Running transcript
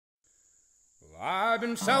I've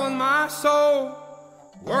been selling my soul,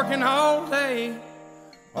 working all day,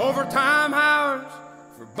 overtime hours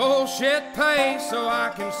for bullshit pay, so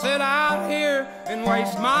I can sit out here and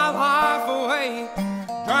waste my life away,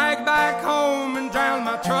 drag back home and drown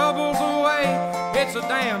my troubles away. It's a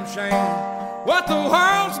damn shame what the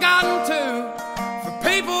world's gotten to for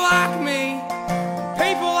people like me,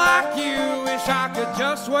 people like you. Wish I could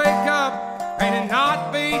just wake up and it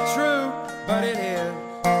not be true, but it is.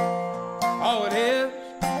 Oh, it is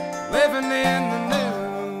living in the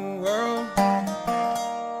new world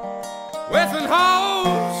with an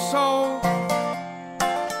whole soul.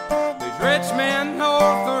 These rich men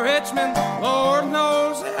north of Richmond, Lord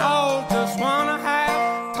knows they all just wanna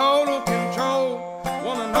have total control.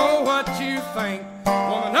 Wanna know what you think,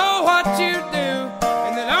 wanna know what you do,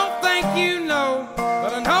 and they don't think you know,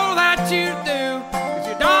 but I know that you do. 'Cause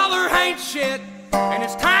your dollar ain't shit, and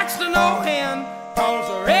it's taxed to no end, 'cause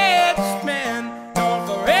the rich men, don't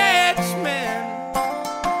the rich men.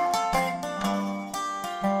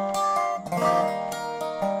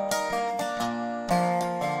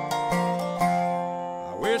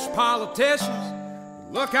 I wish politicians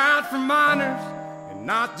would look out for miners, and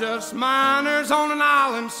not just miners on an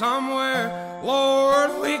island somewhere.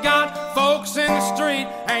 Lord, we got folks in the street,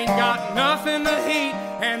 ain't got nothing to eat,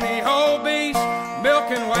 and the obese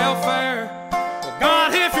milking welfare. Well,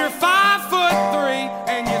 God, if you're 5'3"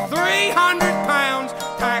 and you're 300 pounds,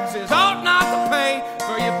 taxes ought not to pay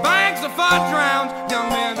for your bags of fudge rounds. Young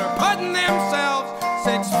men are putting themselves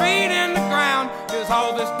 6 feet in the ground, 'cause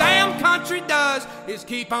all this damn country does is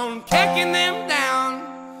keep on kicking them down.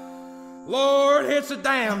 Lord, it's a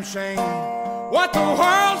damn shame what the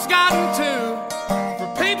world's gotten to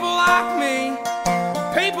for people like me,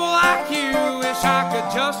 people like you. Wish I could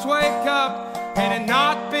just wake up and it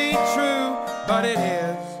not be true, but it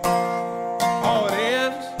is. Oh, it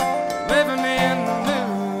is living in the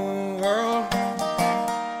new world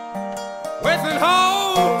with an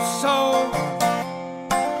whole soul.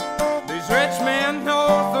 These rich men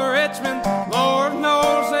north of Richmond, Lord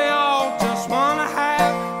knows they all just wanna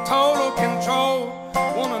have total control.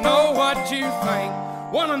 Wanna know what you think,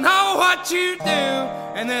 wanna know what you do,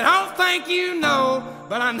 and they don't think you know,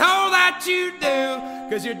 but I know that you do.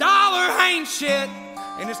 'Cause your dollar ain't shit,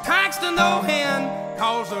 and it's taxed to no end,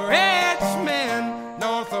 'cause the rich men,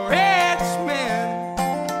 north of rich men.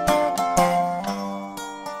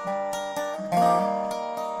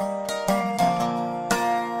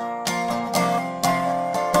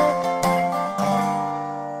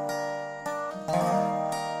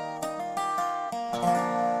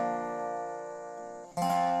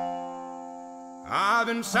 I've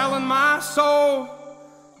been selling my soul,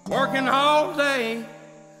 working all day,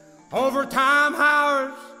 overtime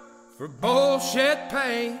hours for bullshit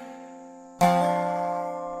pay.